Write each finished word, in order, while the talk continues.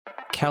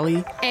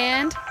Kelly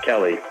and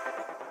Kelly.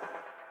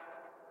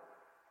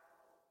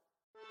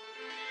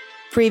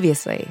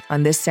 Previously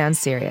on This Sounds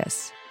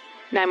Serious.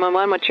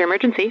 911, what's your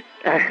emergency?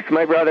 It's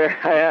my brother.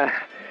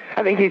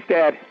 I think he's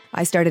dead.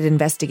 I started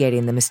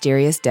investigating the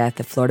mysterious death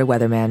of Florida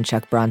weatherman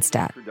Chuck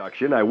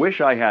Bronstadt. I wish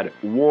I had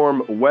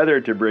warm weather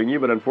to bring you,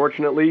 but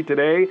unfortunately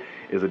today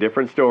is a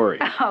different story.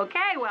 Okay,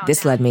 well...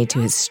 This led me to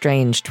his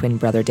strange twin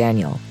brother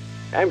Daniel.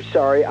 I'm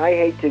sorry, I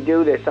hate to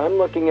do this. I'm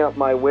looking out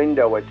my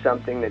window at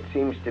something that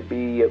seems to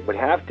be,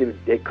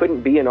 it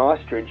couldn't be an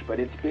ostrich, but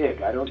it's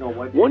big. I don't know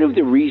what. One of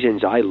the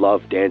reasons I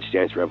love Dance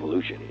Dance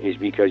Revolution is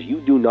because you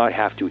do not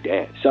have to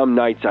dance. Some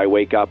nights I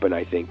wake up and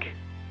I think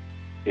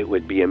it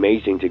would be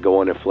amazing to go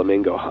on a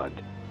flamingo hunt.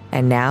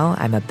 And now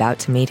I'm about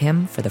to meet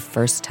him for the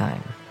first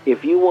time.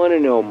 If you want to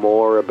know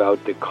more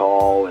about the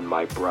call and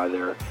my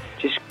brother,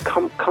 just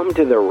come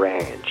to the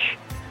ranch.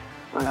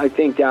 I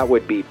think that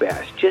would be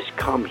best. Just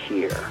come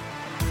here.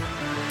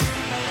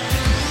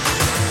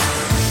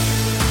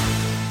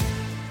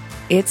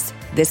 It's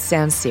This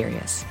Sounds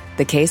Serious,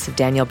 the case of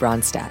Daniel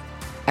Bronstadt,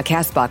 a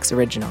CastBox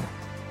original.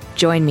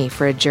 Join me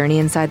for a journey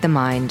inside the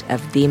mind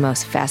of the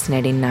most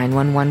fascinating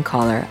 911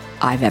 caller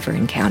I've ever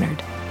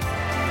encountered.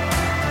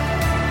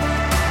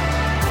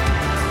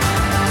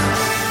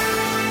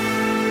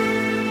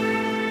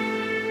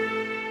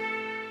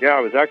 Yeah,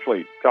 I was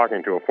actually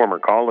talking to a former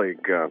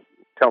colleague,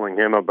 telling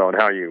him about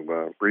how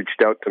you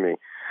reached out to me.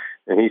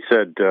 And he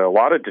said a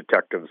lot of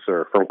detectives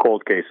from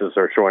cold cases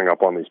are showing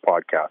up on these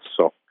podcasts.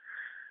 So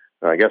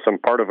I guess I'm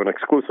part of an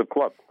exclusive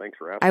club. Thanks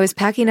for asking. I was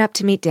packing up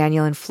to meet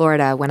Daniel in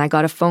Florida when I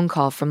got a phone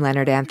call from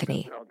Leonard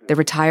Anthony, the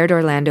retired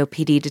Orlando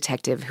PD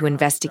detective who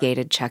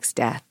investigated Chuck's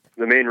death.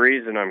 The main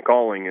reason I'm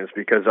calling is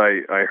because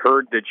I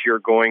heard that you're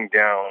going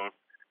down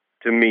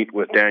to meet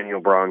with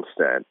Daniel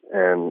Bronstadt.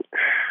 And,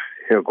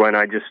 Gwen,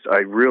 I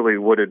really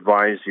would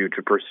advise you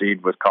to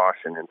proceed with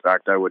caution. In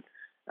fact, I would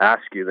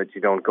ask you that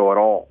you don't go at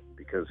all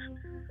because,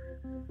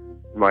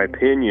 in my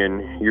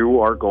opinion, you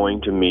are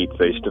going to meet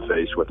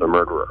face-to-face with a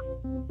murderer.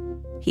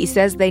 He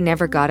says they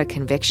never got a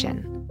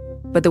conviction,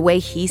 but the way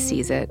he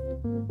sees it,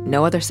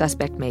 no other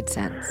suspect made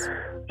sense.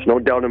 There's no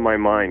doubt in my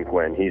mind,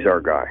 Gwen, he's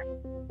our guy.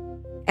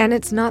 And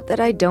it's not that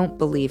I don't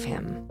believe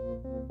him.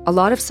 A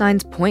lot of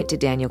signs point to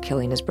Daniel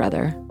killing his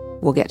brother.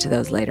 We'll get to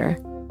those later.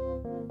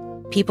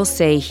 People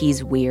say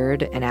he's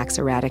weird and acts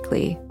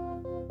erratically,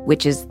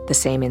 which is the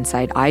same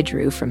insight I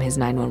drew from his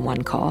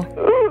 911 call.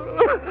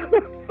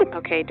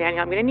 Okay,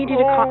 Daniel, I'm going to need you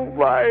to call... Oh,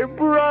 my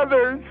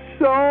brother's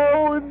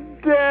so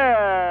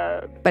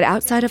dead. But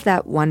outside of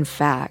that one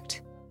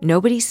fact,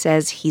 nobody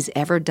says he's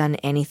ever done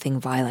anything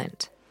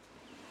violent.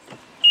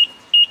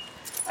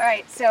 All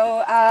right,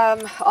 so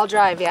I'll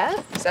drive,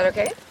 yeah? Is that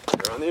okay?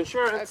 You're on the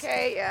insurance.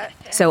 Okay, yeah.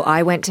 So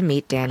I went to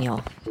meet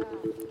Daniel.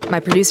 My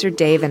producer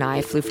Dave and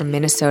I flew from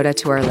Minnesota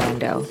to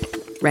Orlando,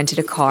 rented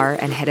a car,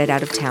 and headed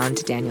out of town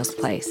to Daniel's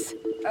place.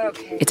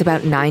 Okay. It's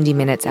about 90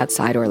 minutes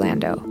outside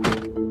Orlando,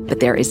 but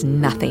there is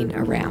nothing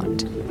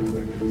around.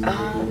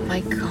 Oh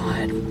my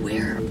God,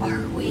 where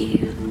are we?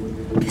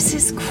 This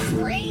is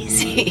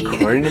crazy.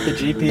 According to the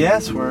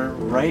GPS, we're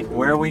right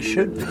where we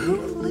should be. Who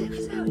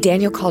lives out here?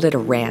 Daniel called it a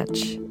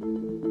ranch.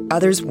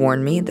 Others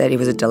warned me that it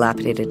was a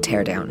dilapidated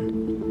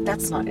teardown.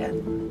 That's not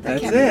it.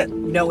 That's it.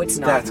 No, it's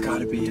not. That's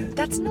gotta be it.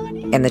 That's not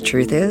it. And the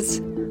truth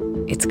is,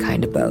 it's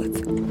kind of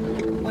both.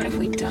 What have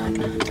we done?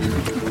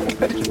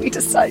 What did we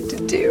decide to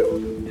do?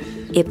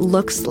 It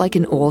looks like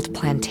an old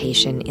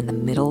plantation in the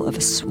middle of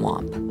a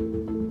swamp.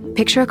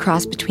 Picture a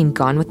cross between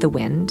Gone with the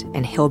Wind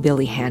and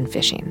hillbilly hand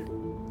fishing.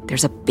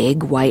 There's a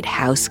big white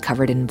house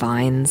covered in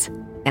vines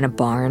and a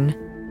barn.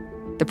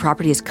 The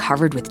property is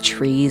covered with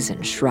trees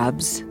and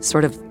shrubs,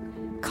 sort of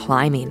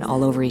climbing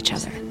all over each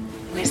other.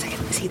 Wait a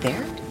second, is he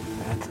there?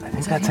 I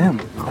think that's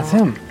him. That's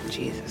him.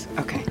 Jesus.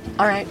 Okay.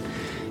 All right.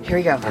 Here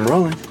we go. I'm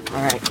rolling.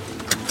 All right.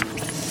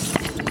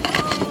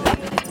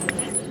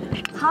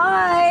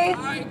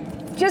 Hi.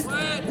 Just,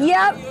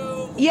 yep.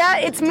 Yeah,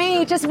 it's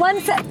me. Just one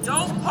sec.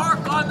 Don't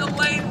park on the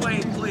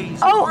laneway, please.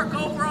 Oh. Park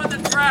over on the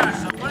trash.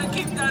 I want to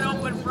keep that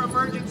open for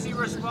emergency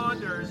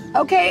responders.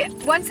 Okay,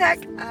 one sec.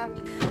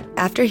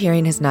 After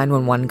hearing his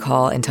 911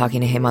 call and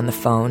talking to him on the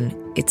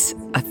phone, it's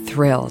a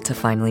thrill to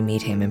finally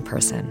meet him in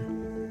person.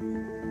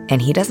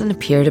 And he doesn't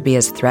appear to be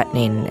as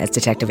threatening as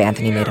Detective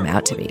Anthony made him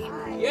out to be.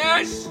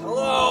 Yes.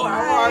 Hello.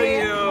 How are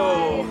you?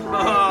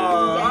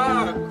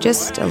 Oh,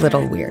 Just a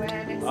little weird.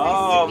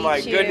 oh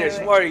my goodness.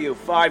 What are you?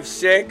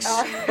 5'6"?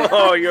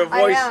 Oh, your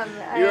voice.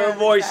 Your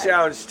voice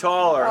sounds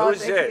taller.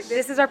 Who's this?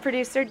 This is our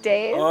producer,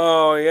 Dave.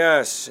 Oh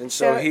yes. And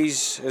so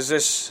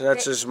So-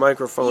 that's his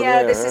microphone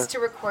Yeah, there, this is to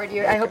record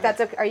you. I hope that's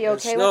okay. Are you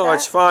okay with that? No,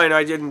 it's fine.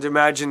 I didn't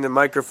imagine the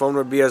microphone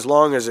would be as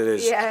long as it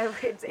is. Yeah,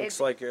 it's Looks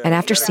like And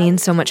after seeing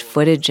so much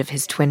footage of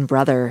his twin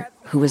brother,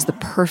 who was the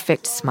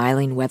perfect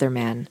smiling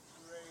weatherman,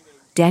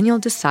 Daniel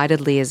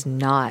decidedly is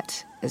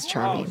not as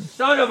charming.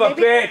 Son of a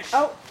bitch!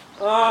 Oh.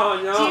 Oh,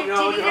 Do you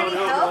need any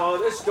help? no.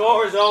 This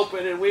door is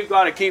open and we've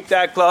got to keep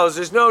that closed.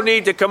 There's no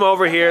need to come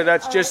over here.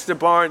 That's just the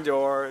barn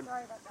door.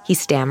 He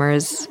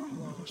stammers,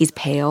 he's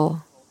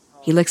pale,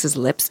 He licks his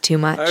lips too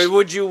much.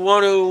 Would you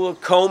want to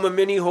comb a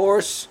mini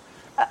horse?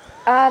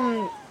 You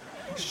have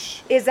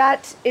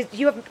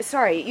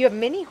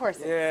mini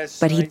horses? Yes.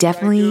 But he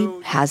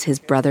definitely has his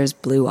brother's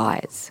blue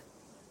eyes.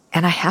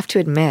 And I have to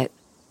admit,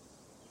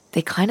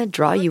 they kind of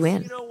draw you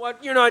in. You know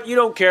what? You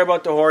don't care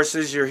about the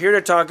horses. You're here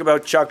to talk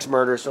about Chuck's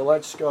murder, so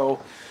let's go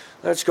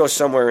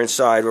somewhere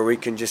inside where we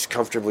can just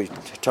comfortably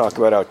talk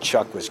about how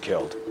Chuck was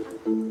killed.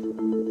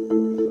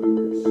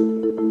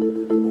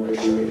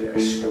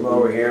 Come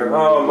over here.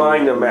 Oh,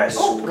 mind the mess.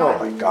 Oh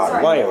my God.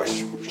 Sorry. Why I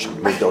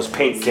should move those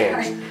paint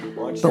cans.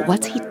 But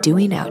what's he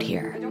doing out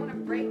here?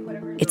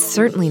 It's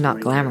certainly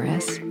not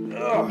glamorous.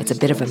 It's a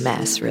bit of a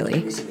mess,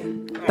 really.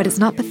 But it's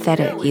not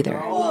pathetic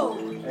either.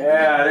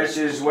 Yeah, this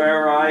is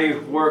where I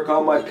work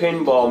on my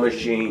pinball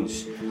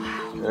machines.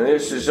 Now,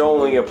 this is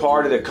only a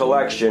part of the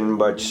collection,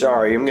 but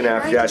sorry, I'm going to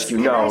have to ask you.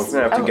 No, I'm going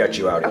to have to get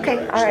you out of here.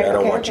 Actually. I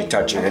don't want you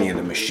touching any of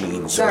the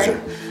machines. Those are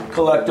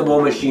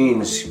collectible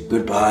machines.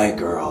 Goodbye,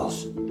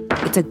 girls.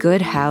 It's a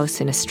good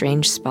house in a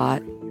strange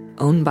spot,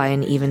 owned by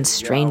an even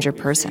stranger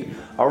person.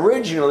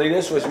 Originally,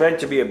 this was meant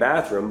to be a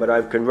bathroom, but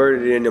I've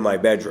converted it into my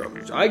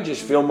bedroom. I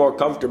just feel more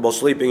comfortable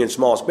sleeping in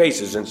small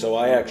spaces, and so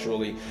I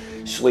actually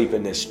sleep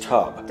in this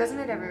tub. Doesn't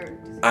it ever...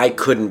 I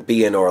couldn't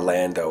be in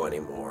Orlando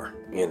anymore.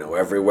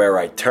 Everywhere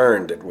I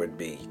turned, it would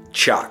be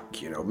Chuck,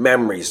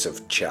 memories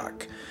of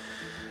Chuck.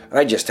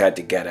 I just had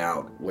to get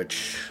out,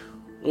 which,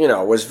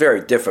 was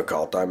very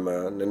difficult. I'm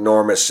an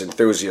enormous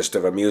enthusiast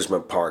of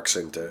amusement parks,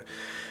 and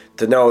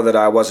to know that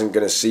I wasn't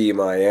going to see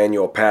my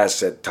annual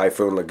pass at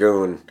Typhoon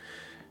Lagoon,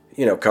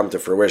 come to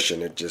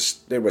fruition,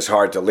 it was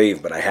hard to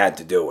leave, but I had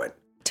to do it.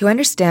 To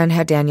understand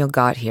how Daniel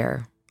got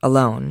here,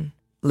 alone,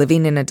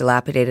 living in a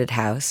dilapidated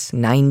house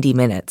 90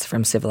 minutes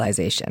from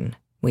civilization,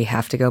 we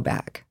have to go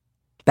back.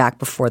 Back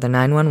before the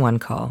 911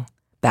 call,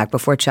 back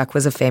before Chuck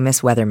was a famous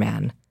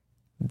weatherman,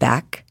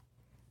 back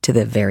to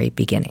the very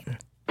beginning.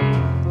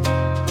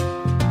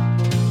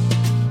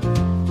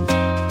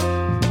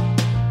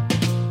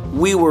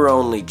 We were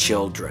only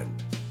children.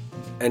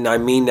 And I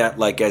mean that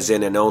like as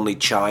in an only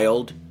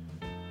child.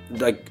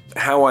 Like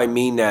how I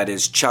mean that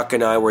is Chuck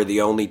and I were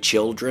the only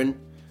children.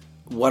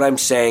 What I'm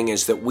saying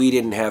is that we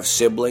didn't have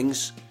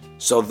siblings.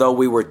 So though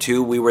we were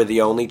two, we were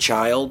the only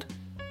child.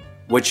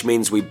 Which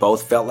means we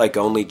both felt like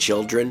only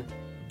children,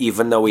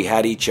 even though we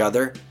had each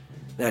other.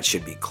 That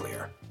should be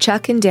clear.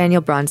 Chuck and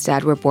Daniel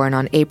Bronstad were born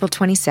on April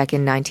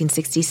 22nd,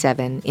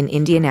 1967 in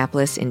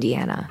Indianapolis,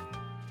 Indiana.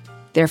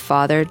 Their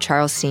father,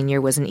 Charles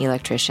Sr., was an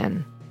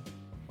electrician.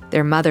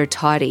 Their mother,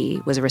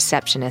 Toddy, was a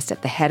receptionist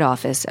at the head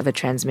office of a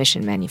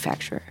transmission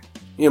manufacturer.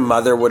 Your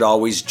mother would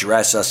always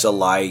dress us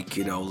alike,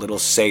 little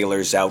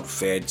sailor's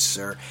outfits.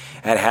 Or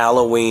at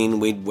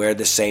Halloween, we'd wear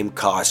the same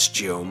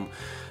costume.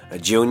 A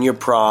junior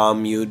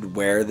prom, you'd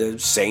wear the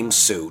same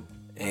suit.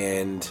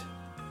 And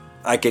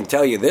I can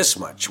tell you this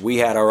much, we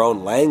had our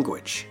own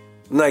language.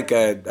 Like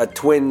a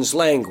twins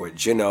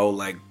language,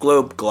 like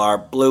gloop,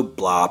 glarp, bloop,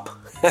 blop.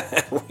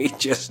 We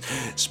just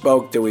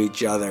spoke to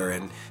each other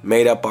and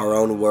made up our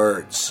own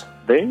words.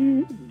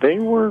 They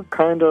were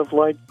kind of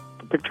like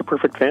the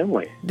picture-perfect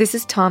family. This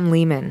is Tom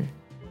Lehman.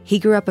 He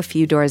grew up a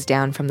few doors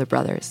down from the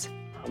brothers.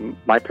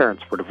 My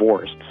parents were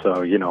divorced,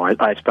 so,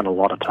 I spent a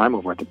lot of time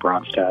over at the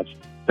Bronstads.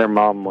 Their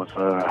mom was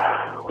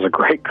a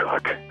great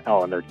cook.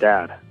 Oh, and their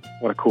dad,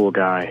 what a cool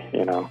guy,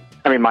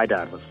 I mean, my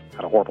dad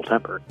had a horrible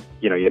temper.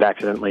 You'd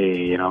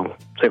accidentally,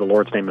 say the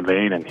Lord's name in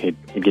vain, and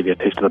he'd give you a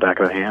taste of the back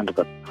of the hand.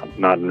 But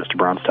not Mr.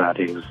 Bronstad.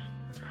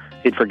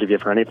 He'd forgive you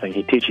for anything.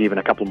 He'd teach you even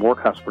a couple more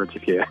cuss words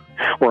if you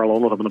were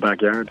alone with him in the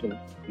backyard. And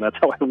that's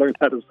how I learned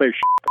how to say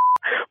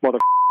mother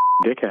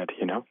dickhead.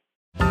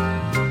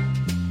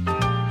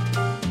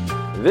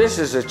 This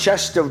is a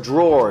chest of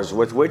drawers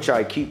with which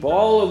I keep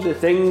all of the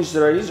things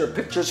these are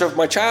pictures of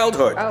my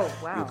childhood. Oh,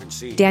 wow. You can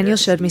see Daniel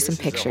showed me some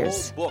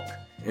pictures.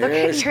 Look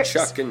at yours.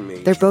 Chuck and me.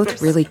 They're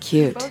both really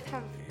cute. Both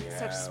have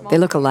such small... They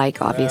look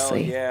alike,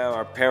 obviously. Well,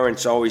 our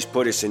parents always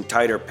put us in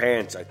tighter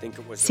pants. I think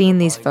it was... Seeing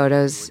these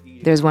photos,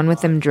 there's one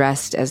with them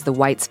dressed as the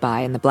white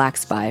spy and the black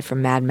spy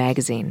from Mad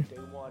Magazine.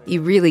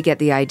 You really get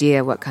the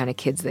idea what kind of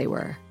kids they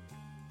were.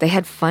 They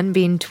had fun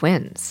being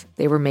twins.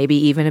 They were maybe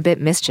even a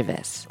bit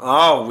mischievous.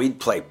 Oh, we'd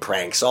play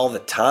pranks all the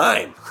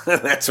time.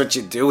 That's what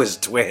you do as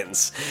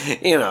twins.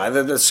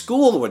 The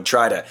school would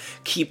try to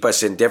keep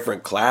us in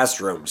different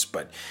classrooms,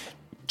 but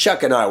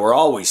Chuck and I were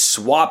always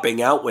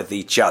swapping out with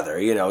each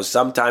other.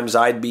 Sometimes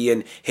I'd be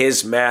in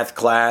his math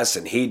class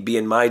and he'd be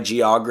in my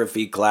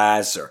geography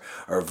class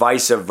or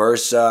vice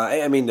versa.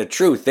 I mean, the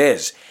truth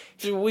is,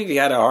 we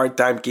had a hard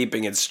time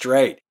keeping it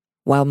straight.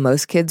 While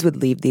most kids would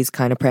leave these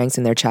kind of pranks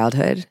in their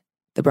childhood,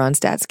 the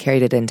Bronstads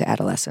carried it into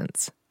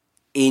adolescence.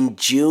 In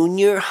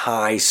junior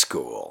high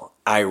school,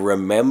 I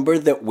remember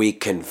that we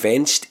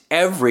convinced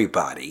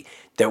everybody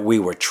that we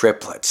were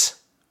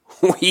triplets.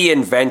 We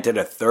invented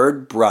a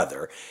third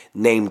brother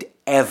named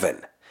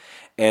Evan.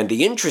 And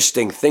the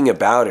interesting thing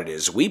about it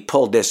is we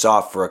pulled this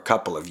off for a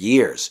couple of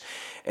years,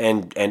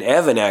 and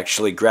Evan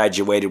actually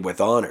graduated with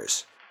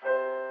honors.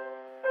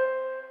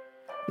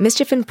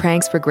 Mischief and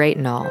pranks were great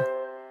and all,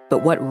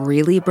 but what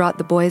really brought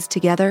the boys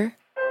together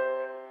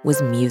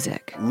was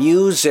music.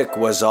 Music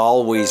was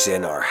always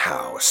in our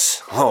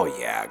house. Oh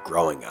yeah,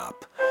 growing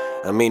up.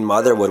 I mean,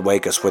 Mother would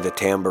wake us with a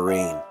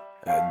tambourine.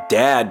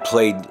 Dad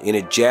played in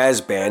a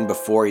jazz band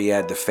before he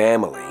had the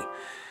family.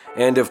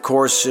 And of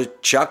course,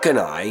 Chuck and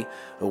I,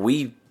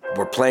 we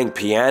were playing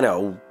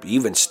piano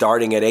even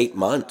starting at 8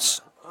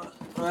 months.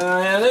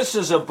 This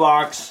is a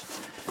box.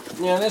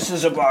 Yeah, this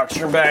is a box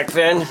from back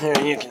then. Here,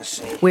 you can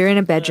see. We're in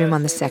a bedroom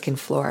on the second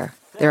floor.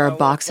 There are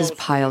boxes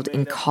piled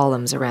in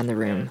columns around the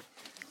room.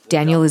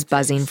 Daniel is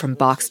buzzing from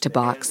box to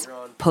box,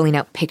 pulling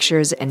out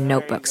pictures and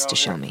notebooks to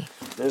show me.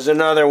 There's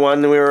another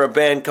one. We were a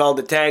band called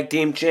the Tag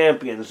Team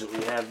Champions that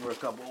we had for a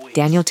couple of weeks.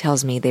 Daniel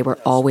tells me they were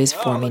always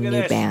forming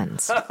new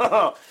bands.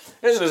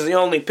 This was the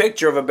only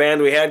picture of a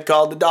band we had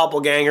called the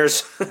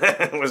Doppelgangers.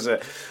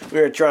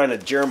 We were trying a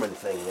German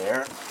thing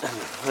there.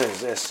 What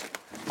is this?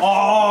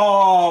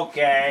 Oh,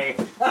 okay.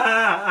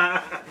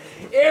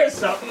 Here's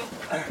something.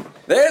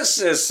 This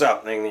is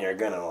something you're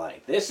gonna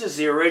like. This is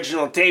the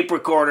original tape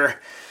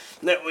recorder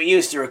that we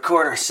used to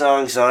record our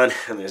songs on,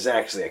 and there's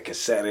actually a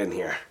cassette in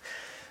here.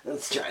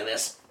 Let's try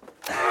this.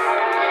 Night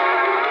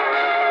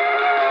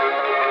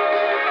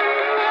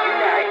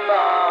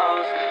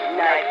falls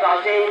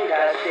in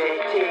the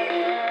city,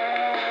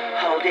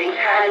 holding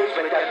hands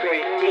with a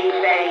pretty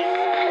face,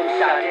 and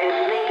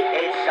suddenly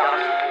it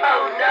stops.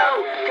 Oh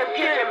no,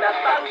 computer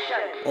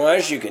malfunction. Well,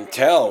 as you can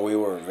tell, we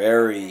were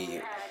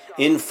very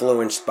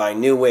influenced by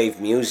new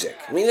wave music.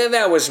 I mean,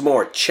 that was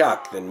more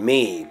Chuck than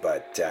me,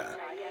 but,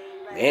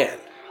 man,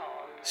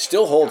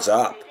 still holds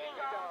up.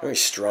 Very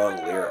strong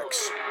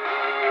lyrics.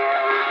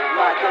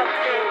 Like a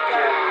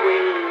filter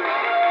queen,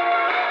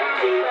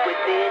 deep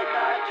within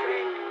a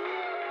dream.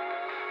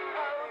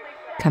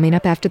 Coming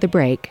up after the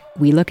break,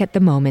 we look at the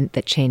moment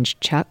that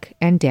changed Chuck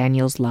and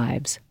Daniel's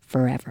lives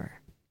forever.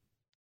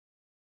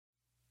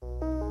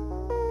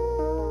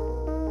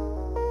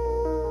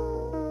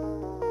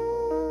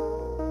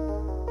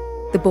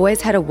 The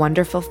boys had a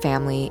wonderful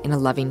family in a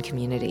loving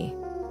community.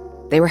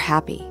 They were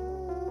happy.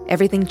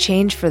 Everything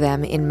changed for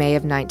them in May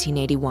of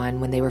 1981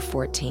 when they were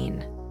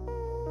 14.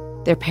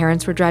 Their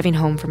parents were driving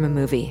home from a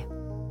movie,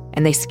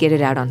 and they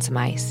skidded out on some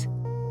ice.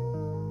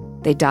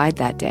 They died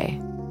that day.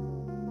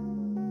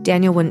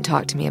 Daniel wouldn't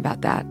talk to me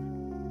about that.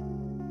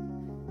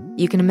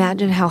 You can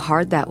imagine how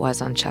hard that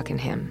was on Chuck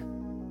and him.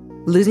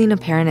 Losing a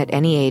parent at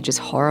any age is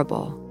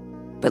horrible,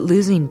 but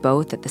losing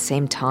both at the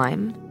same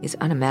time is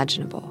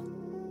unimaginable.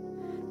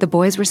 The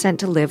boys were sent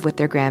to live with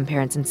their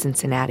grandparents in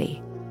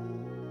Cincinnati.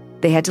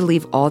 They had to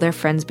leave all their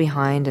friends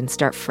behind and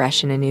start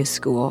fresh in a new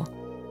school.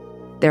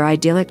 Their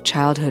idyllic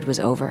childhood was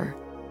over.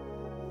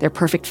 Their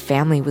perfect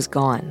family was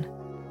gone.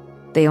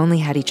 They only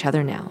had each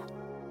other now.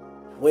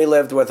 We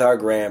lived with our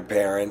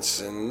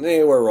grandparents, and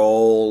they were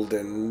old,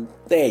 and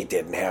they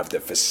didn't have the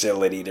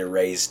facility to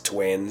raise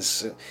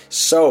twins.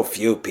 So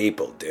few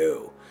people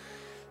do.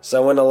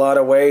 So in a lot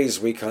of ways,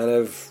 we kind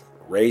of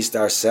raised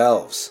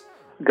ourselves.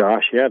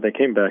 Gosh, yeah, they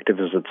came back to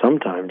visit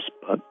sometimes,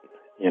 but,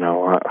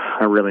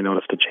 I really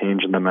noticed a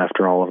change in them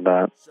after all of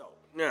that.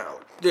 Now,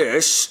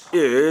 this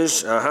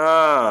is,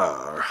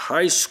 our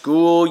high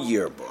school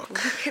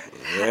yearbook.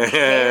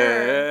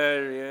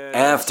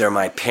 After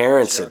my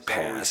parents had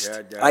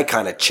passed, I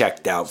kind of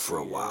checked out for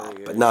a while,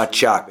 but not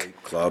Chuck.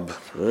 Club,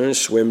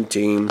 swim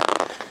team.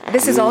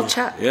 This is all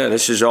Chuck. Yeah,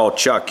 this is all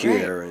Chuck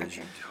here. And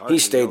he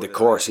stayed the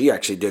course. He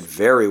actually did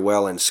very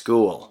well in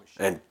school.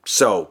 And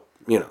so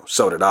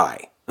did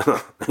I.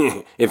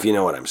 If you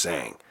know what I'm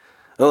saying.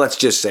 Well, let's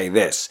just say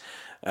this.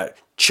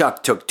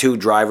 Chuck took 2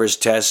 driver's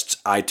tests.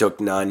 I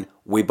took none.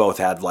 We both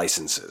had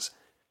licenses.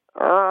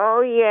 Oh,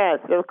 yes,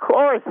 of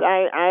course.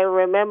 I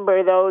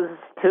remember those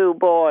 2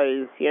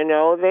 boys.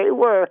 They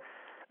were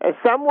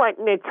somewhat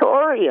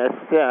notorious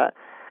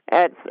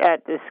at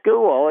the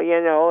school.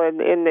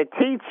 In the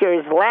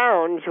teacher's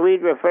lounge,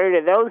 we'd refer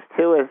to those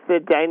 2 as the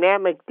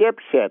dynamic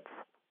dipshits.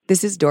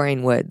 This is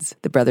Doreen Woods,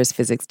 the brothers'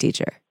 physics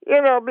teacher.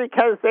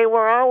 Because they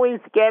were always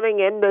getting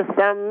into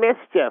some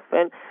mischief.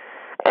 And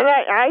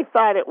I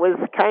thought it was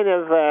kind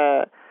of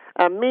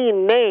a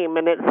mean name,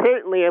 and it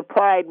certainly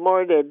applied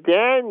more to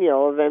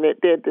Daniel than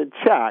it did to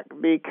Chuck,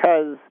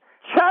 because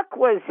Chuck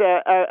was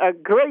a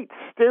great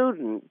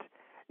student,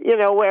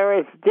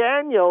 whereas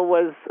Daniel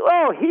was,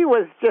 he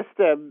was just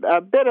a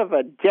bit of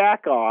a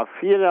jack-off,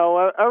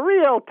 a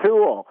real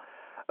tool.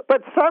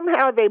 But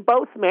somehow they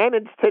both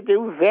managed to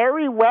do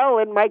very well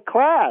in my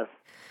class.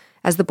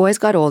 As the boys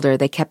got older,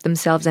 they kept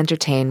themselves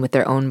entertained with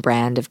their own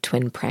brand of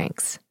twin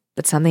pranks.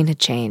 But something had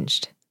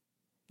changed.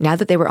 Now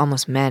that they were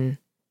almost men,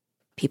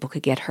 people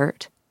could get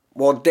hurt.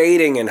 Well,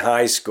 dating in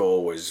high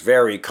school was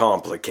very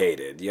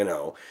complicated,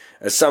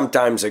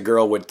 Sometimes a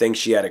girl would think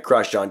she had a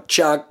crush on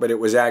Chuck, but it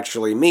was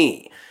actually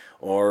me.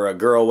 Or a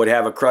girl would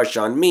have a crush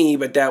on me,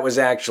 but that was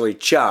actually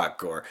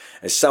Chuck. Or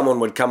someone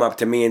would come up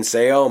to me and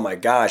say, oh my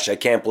gosh, I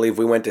can't believe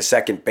we went to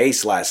second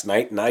base last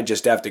night, and I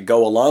just have to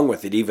go along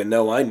with it even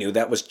though I knew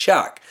that was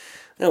Chuck.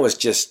 That was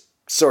just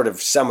sort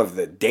of some of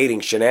the dating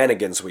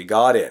shenanigans we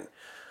got in.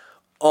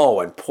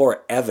 Oh, and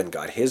poor Evan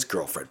got his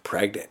girlfriend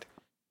pregnant.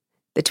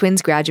 The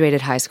twins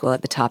graduated high school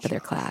at the top of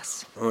their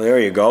class. Oh, there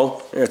you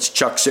go. That's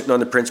Chuck sitting on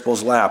the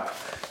principal's lap,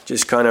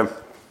 just kind of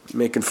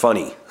making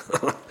funny.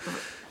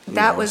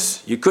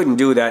 You couldn't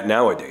do that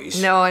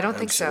nowadays. No, I don't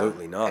think so.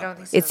 Absolutely not. I don't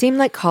think so. It seemed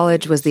like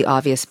college was the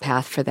obvious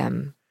path for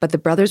them, but the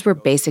brothers were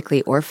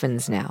basically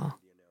orphans now.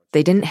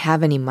 They didn't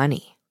have any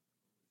money.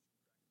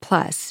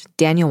 Plus,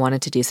 Daniel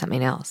wanted to do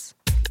something else.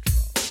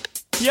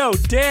 Yo,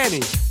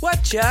 Danny.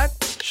 What, Chuck?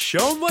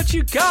 Show 'em what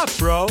you got,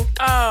 bro.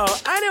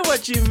 Oh, I know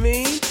what you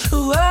mean.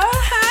 Whoa.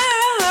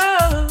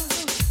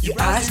 Your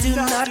eyes do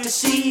not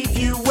deceive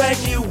you when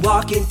you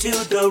walk into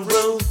the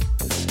room.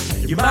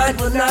 Your mind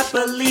will not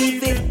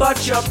believe it,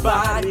 but your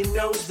body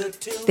knows the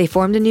tune. They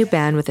formed a new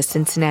band with a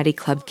Cincinnati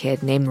club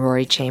kid named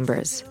Rory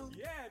Chambers.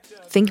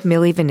 Think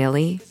Milli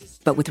Vanilli,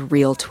 but with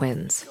real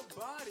twins.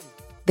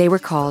 They were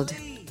called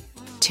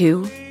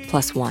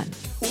 2+1.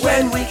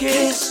 When we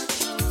kiss,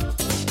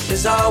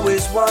 there's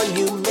always one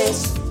you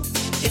miss.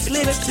 It's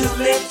lips to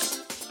lips.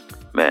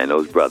 Man,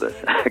 those brothers,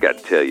 I got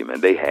to tell you,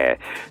 man, they had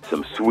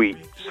some sweet,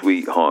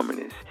 sweet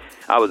harmonies.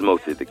 I was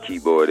mostly the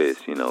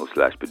keyboardist,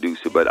 /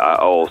 producer, but I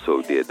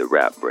also did the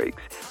rap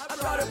breaks.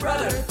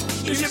 Brother,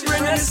 you should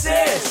bring a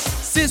sis.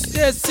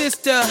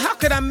 Sister, how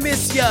could I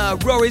miss ya?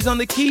 Rory's on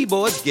the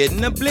keyboards,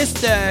 getting a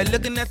blister,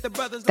 looking at the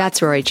brothers.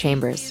 That's Rory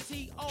Chambers.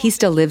 He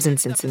still lives in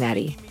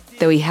Cincinnati,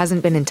 though he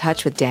hasn't been in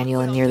touch with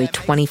Daniel in nearly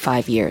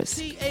 25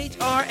 years.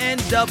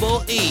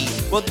 CHRNEE.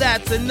 Well,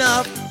 that's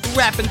enough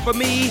rapping for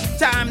me.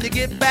 Time to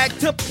get back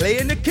to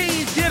playing the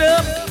keys. Get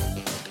up.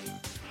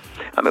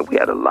 I mean, we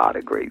had a lot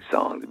of great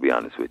songs, to be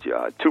honest with you.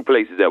 Two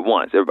Places at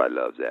Once, everybody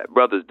loves that.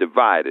 Brothers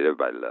Divided,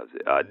 everybody loves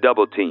it.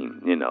 Double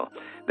Team,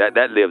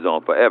 that lives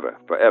on forever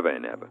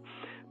and ever.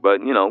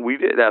 But, we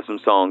did have some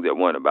songs that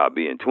weren't about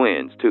being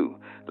twins, too,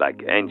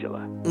 like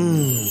Angela.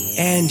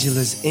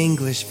 Angela's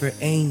English for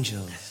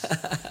angels.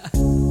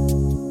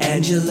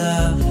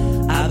 Angela,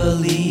 I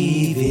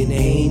believe in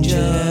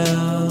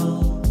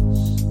angels,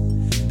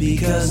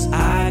 because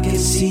I can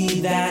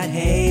see that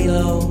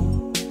halo.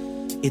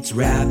 It's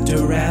wrapped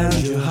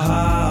around your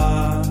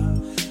heart,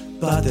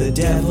 but the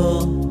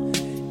devil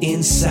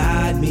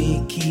inside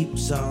me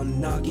keeps on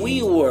knocking.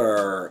 We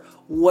were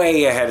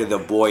way ahead of the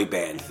boy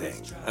band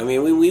thing. I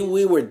mean,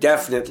 we were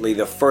definitely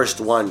the first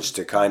ones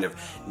to kind of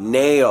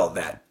nail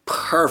that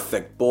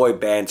perfect boy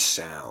band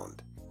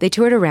sound. They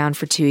toured around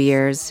for 2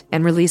 years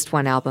and released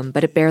one album,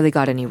 but it barely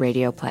got any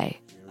radio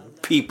play.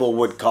 People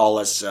would call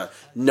us a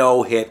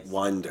no-hit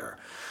wonder.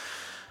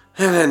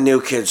 And then New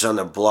Kids on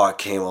the Block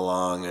came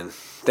along, and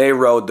they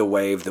rode the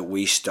wave that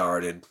we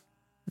started.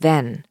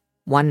 Then,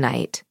 one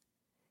night,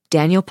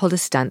 Daniel pulled a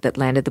stunt that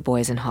landed the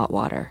boys in hot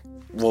water.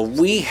 Well,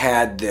 we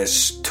had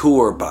this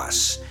tour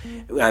bus.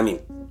 I mean,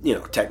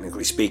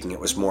 technically speaking,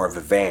 it was more of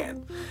a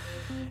van.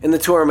 And the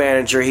tour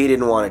manager, he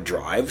didn't want to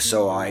drive,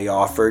 so I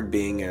offered,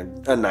 being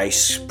a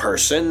nice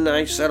person,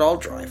 I said, I'll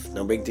drive.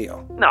 No big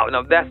deal. No,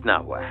 that's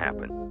not what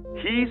happened.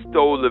 He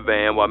stole the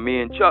van while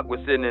me and Chuck were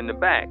sitting in the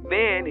back.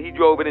 Then he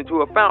drove it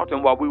into a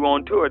fountain while we were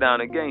on tour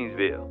down in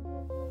Gainesville.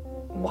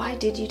 Why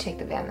did you take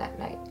the van that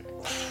night?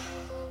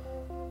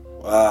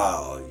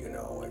 Well,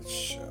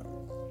 it's...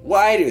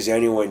 why does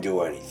anyone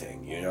do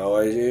anything?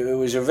 It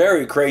was a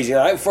very crazy...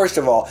 first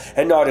of all,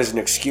 and not as an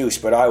excuse,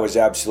 but I was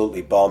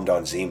absolutely bummed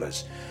on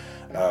Zima's.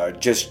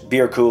 Just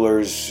beer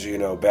coolers,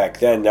 back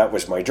then, that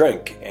was my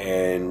drink.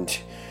 And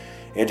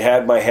it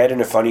had my head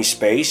in a funny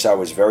space. I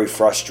was very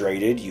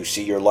frustrated. You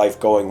see your life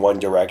going one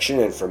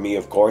direction, and for me,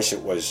 of course,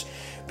 it was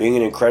being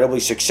an incredibly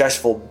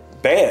successful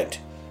band.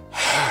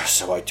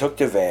 So I took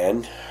the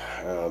van.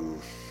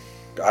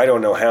 I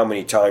don't know how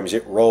many times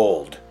it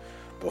rolled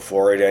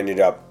before it ended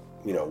up,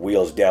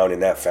 wheels down in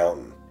that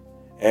fountain.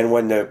 And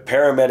when the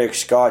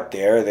paramedics got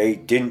there, they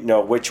didn't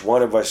know which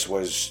one of us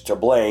was to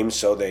blame,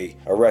 so they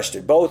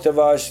arrested both of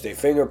us, they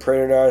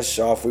fingerprinted us,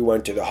 off we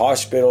went to the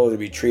hospital to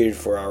be treated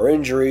for our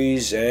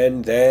injuries,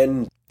 and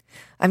then...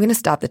 I'm going to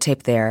stop the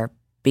tape there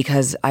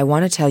because I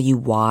want to tell you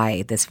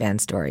why this van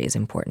story is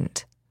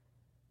important.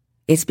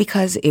 It's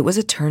because it was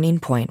a turning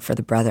point for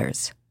the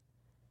brothers.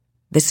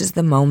 This is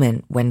the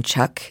moment when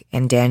Chuck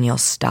and Daniel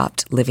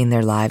stopped living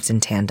their lives in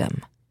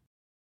tandem.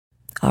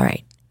 All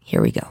right,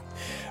 here we go.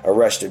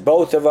 Arrested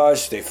both of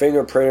us, they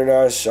fingerprinted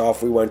us,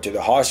 off we went to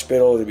the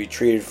hospital to be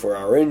treated for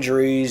our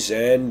injuries,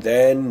 and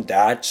then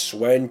that's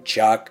when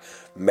Chuck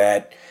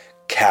met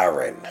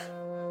Karen.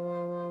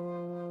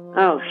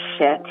 Oh,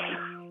 shit.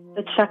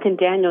 The Chuck and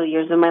Daniel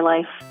years of my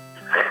life.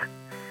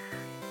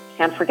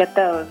 Can't forget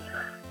those.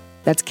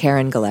 That's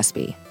Karen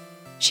Gillespie.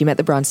 She met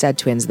the Bronstad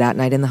twins that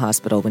night in the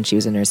hospital when she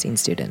was a nursing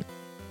student.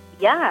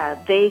 Yeah,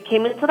 they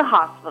came into the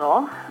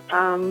hospital.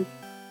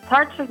 It's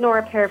hard to ignore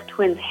a pair of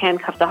twins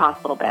handcuffed to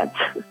hospital beds.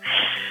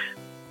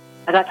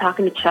 I got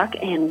talking to Chuck,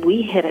 and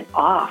we hit it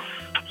off.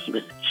 He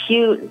was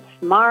cute and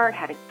smart,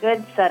 had a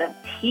good set of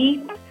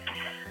teeth.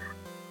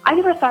 I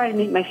never thought I'd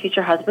meet my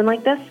future husband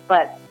like this,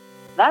 but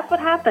that's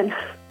what happened.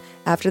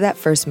 After that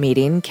first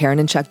meeting, Karen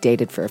and Chuck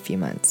dated for a few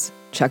months.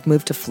 Chuck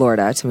moved to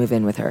Florida to move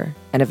in with her,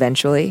 and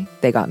eventually,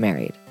 they got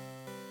married.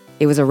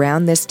 It was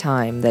around this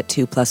time that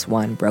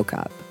 2+1 broke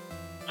up.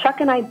 Chuck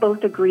and I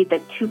both agreed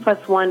that 2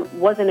 + 1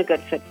 wasn't a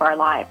good fit for our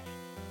lives.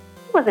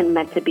 He wasn't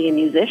meant to be a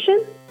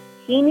musician.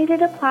 He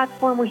needed a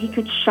platform where he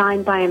could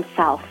shine by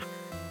himself.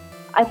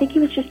 I think he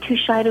was just too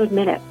shy to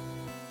admit it.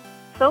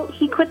 So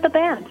he quit the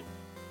band.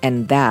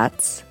 And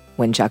that's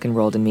when Chuck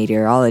enrolled in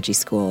meteorology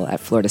school at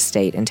Florida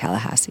State in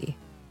Tallahassee.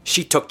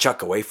 She took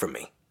Chuck away from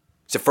me.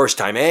 It's the first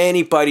time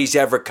anybody's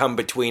ever come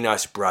between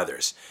us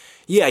brothers.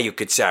 Yeah, you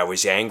could say I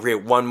was angry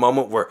at one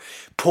moment. We're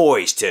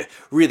poised to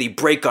really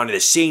break onto the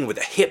scene with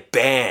a hit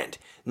band.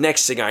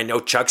 Next thing I know,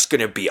 Chuck's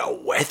gonna be a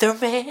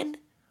weatherman?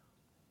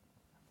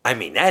 I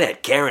mean, that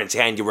had Karen's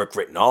handiwork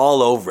written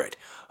all over it.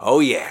 Oh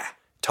yeah,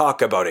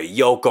 talk about a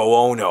Yoko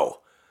Ono.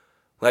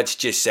 Let's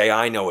just say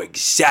I know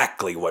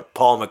exactly what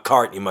Paul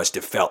McCartney must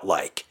have felt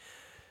like.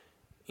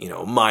 You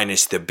know,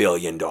 minus the $1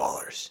 billion.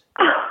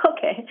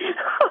 Okay.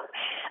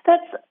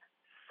 That's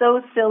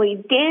so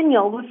silly.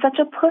 Daniel was such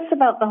a puss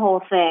about the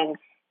whole thing.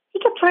 He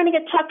kept trying to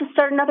get Chuck to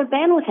start another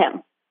band with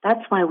him.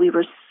 That's why we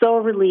were so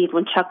relieved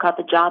when Chuck got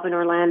the job in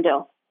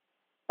Orlando.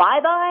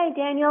 Bye-bye,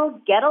 Daniel.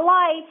 Get a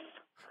life.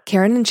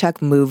 Karen and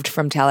Chuck moved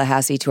from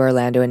Tallahassee to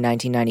Orlando in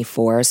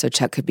 1994 so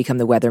Chuck could become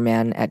the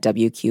weatherman at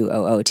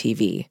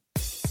WQOO-TV.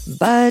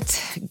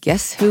 But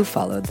guess who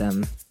followed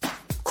them?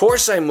 Of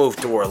course I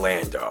moved to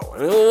Orlando.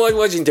 It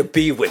wasn't to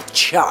be with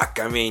Chuck.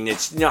 I mean,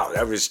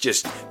 that was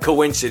just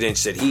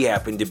coincidence that he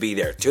happened to be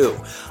there too.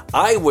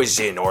 I was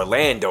in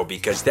Orlando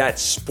because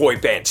that's Boy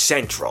Band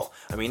Central.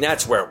 I mean,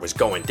 that's where it was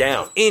going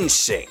down.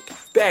 NSYNC,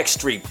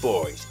 Backstreet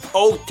Boys,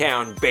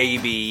 O-Town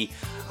Baby.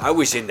 I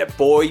was in the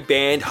boy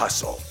band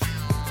hustle.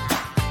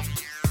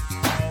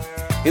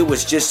 It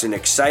was just an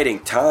exciting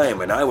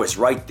time, and I was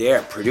right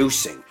there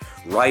producing,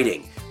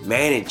 writing,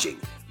 managing,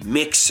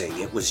 mixing.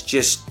 It was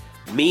just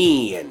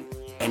me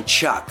and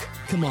Chuck.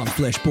 Come on,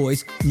 Flesh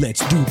Boys,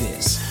 let's do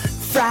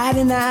this.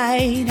 Friday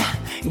night,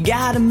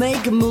 gotta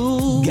make a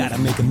move. Gotta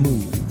make a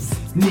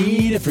move.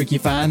 Need a freaky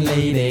fine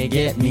lady,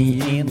 get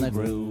me in the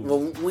groove.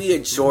 Well, we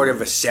had sort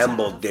of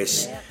assembled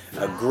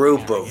a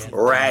group of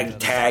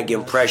ragtag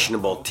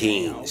impressionable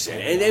teens,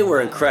 and they were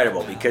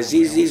incredible because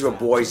these were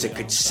boys that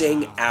could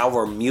sing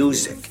our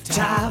music.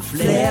 Top,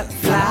 flip,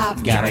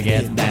 flop, gotta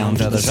get down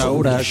to the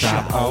soda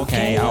shop.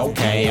 Okay, oh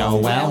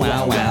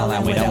well,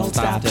 and we don't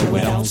stop till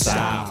we don't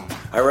stop.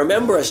 I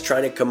remember us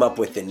trying to come up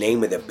with the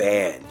name of the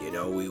band. You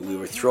know, we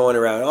were throwing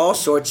around all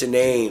sorts of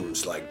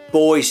names like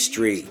Boy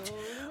Street,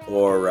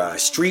 or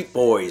Street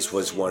Boys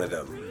was one of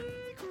them.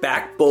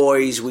 Back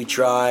Boys we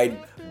tried,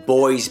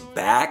 Boys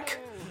Back.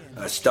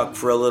 Stuck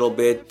for a little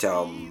bit,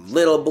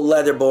 Little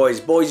Leather Boys,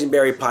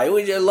 Boysenberry Pie.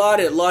 We did a lot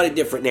of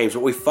different names,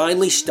 but we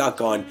finally stuck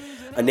on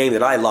a name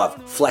that I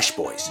love, Flesh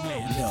Boys.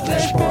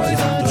 Flesh Boys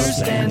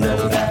understand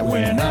that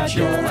we're not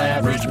your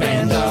average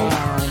bando.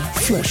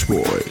 Flesh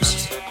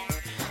Boys.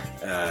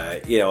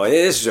 You know, and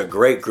this is a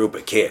great group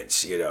of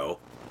kids, you know.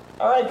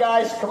 All right,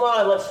 guys, come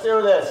on, let's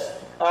do this.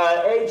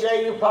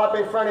 AJ, you pop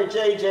in front of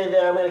JJ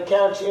there. I'm going to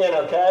count you in,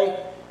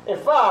 okay? In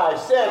 5,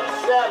 6,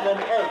 7,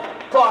 8.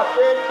 Pop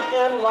it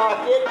and lock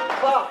it,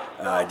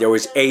 pop. There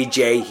was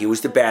AJ, he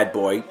was the bad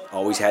boy,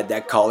 always had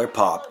that collar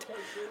popped.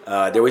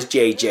 There was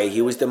JJ,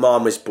 he was the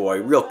mama's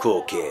boy, real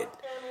cool kid.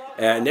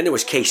 And then there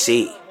was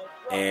KC,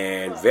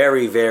 and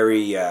very,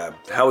 very,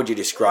 how would you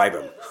describe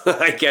him?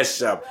 I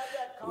guess,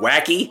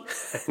 wacky.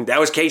 That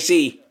was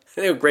KC.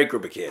 They were a great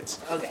group of kids.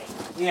 Okay,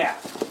 yeah.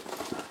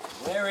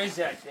 Where is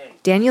that thing?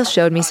 Daniel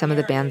showed me some of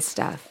the band's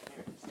stuff.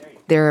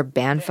 There are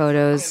band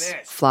photos,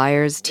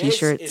 flyers,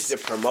 t-shirts. This is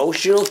the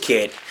promotional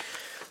kit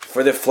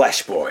for the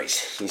Flesh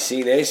Boys. You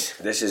see this?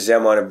 This is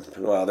them on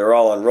they're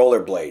all on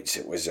rollerblades.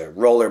 It was a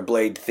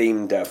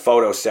rollerblade-themed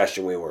photo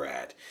session we were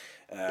at.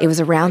 It was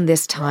around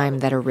this time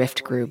that a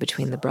rift grew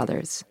between the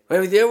brothers.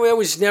 There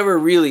was never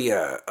really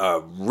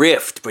a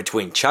rift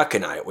between Chuck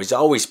and I. It was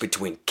always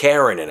between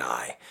Karen and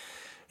I.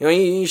 You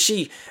know,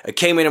 she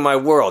came into my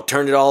world,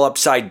 turned it all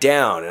upside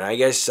down, and I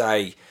guess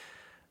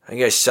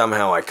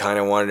somehow I kind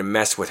of wanted to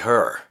mess with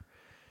her.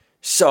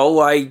 So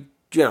I,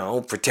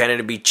 pretended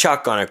to be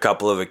Chuck on a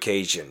couple of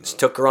occasions.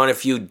 Took her on a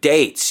few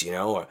dates,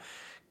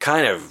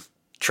 kind of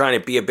trying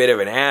to be a bit of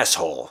an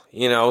asshole,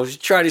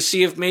 try to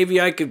see if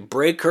maybe I could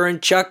break her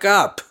and Chuck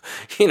up,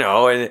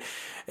 and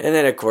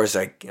then of course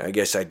I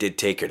guess I did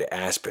take her to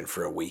Aspen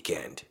for a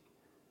weekend.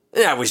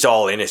 That was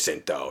all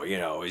innocent though,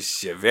 it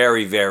was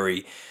very,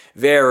 very,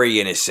 very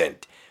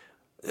innocent.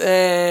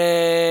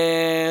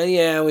 Yeah,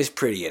 it was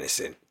pretty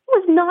innocent.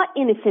 Was not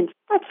innocent.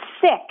 That's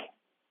sick.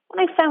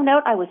 When I found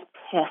out, I was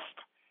pissed.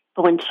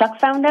 But when Chuck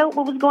found out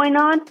what was going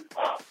on,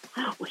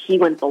 he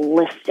went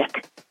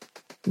ballistic.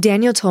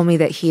 Daniel told me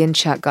that he and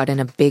Chuck got in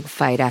a big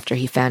fight after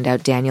he found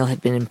out Daniel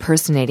had been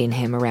impersonating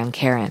him around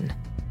Karen.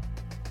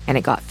 And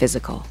it got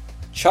physical.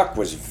 Chuck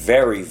was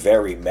very,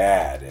 very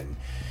mad. And,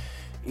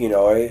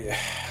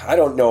 I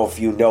don't know if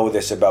you know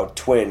this about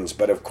twins,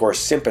 but of course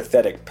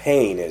sympathetic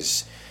pain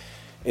is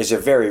a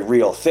very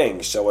real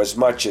thing. So as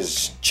much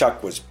as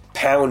Chuck was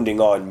pounding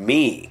on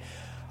me,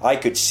 I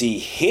could see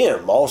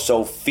him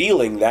also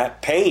feeling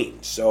that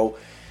pain. So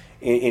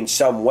in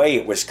some way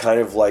it was kind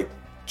of like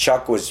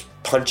Chuck was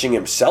punching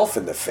himself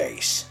in the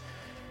face.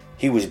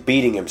 he was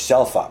beating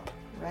himself up.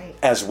 Right.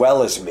 As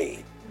well as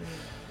me.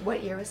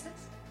 What year was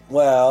this?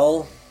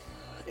 Well,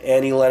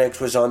 Annie Lennox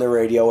was on the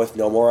radio with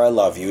No More I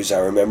Love Yous. I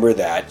remember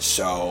that.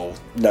 So,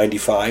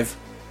 95.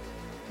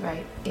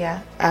 Right,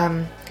 yeah.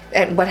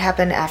 And what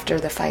happened after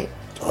the fight?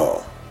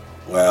 Oh,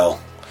 well,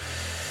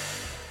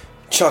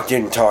 Chuck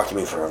didn't talk to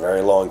me for a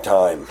very long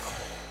time.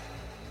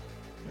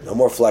 No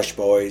more Flesh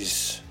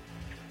Boys.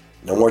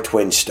 No more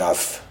twin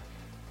stuff.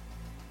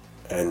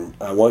 And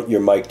I want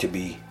your mic to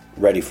be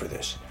ready for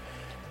this.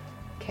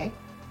 Okay.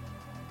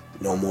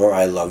 No more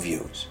I Love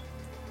Yous.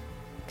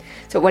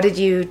 So what did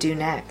you do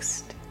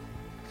next?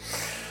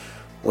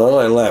 Well,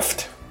 I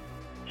left.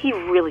 He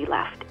really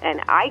left,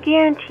 and I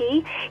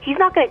guarantee he's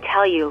not going to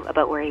tell you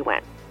about where he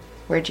went.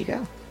 Where'd you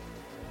go?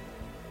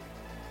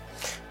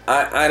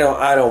 I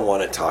don't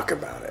want to talk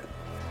about it.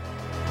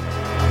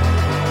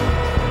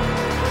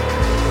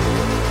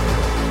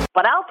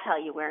 But I'll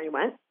tell you where he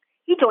went.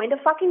 He joined a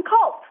fucking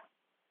cult.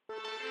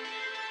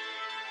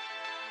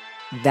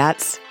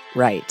 That's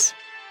right.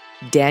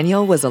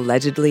 Daniel was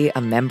allegedly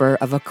a member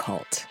of a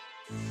cult.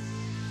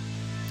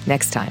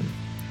 Next time,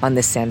 on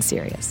This Sounds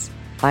Serious,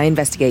 I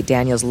investigate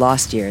Daniel's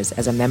lost years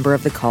as a member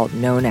of the cult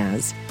known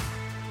as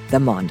the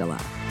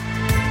Mandala.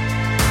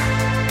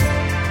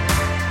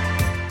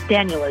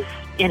 Daniel is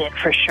in it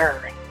for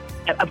sure.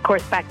 Of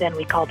course, back then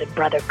we called him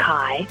Brother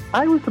Kai.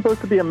 I was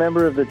supposed to be a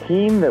member of the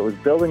team that was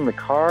building the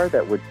car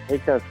that would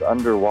take us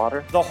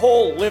underwater. The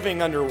whole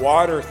living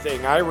underwater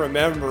thing, I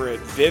remember it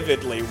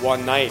vividly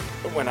one night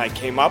when I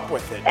came up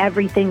with it.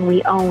 Everything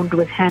we owned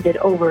was handed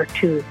over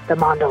to the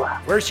Mandala.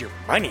 Where's your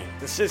money?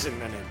 This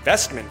isn't an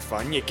investment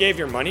fund. You gave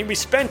your money, we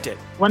spent it.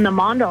 When the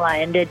Mandala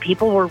ended,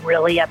 people were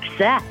really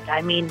upset.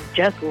 I mean,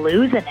 just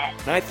losing it.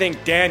 And I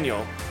think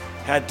Daniel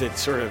had to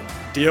sort of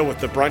deal with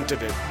the brunt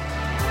of it.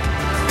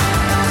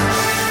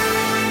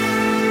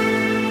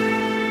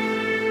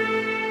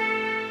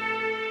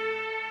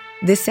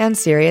 This Sounds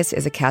Serious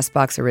is a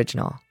CastBox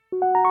original.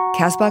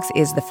 CastBox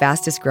is the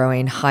fastest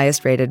growing,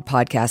 highest rated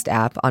podcast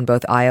app on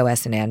both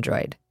iOS and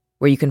Android,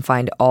 where you can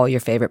find all your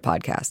favorite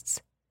podcasts.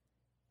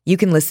 You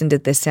can listen to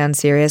This Sounds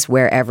Serious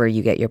wherever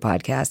you get your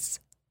podcasts,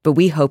 but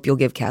we hope you'll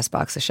give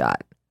CastBox a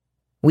shot.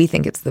 We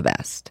think it's the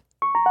best.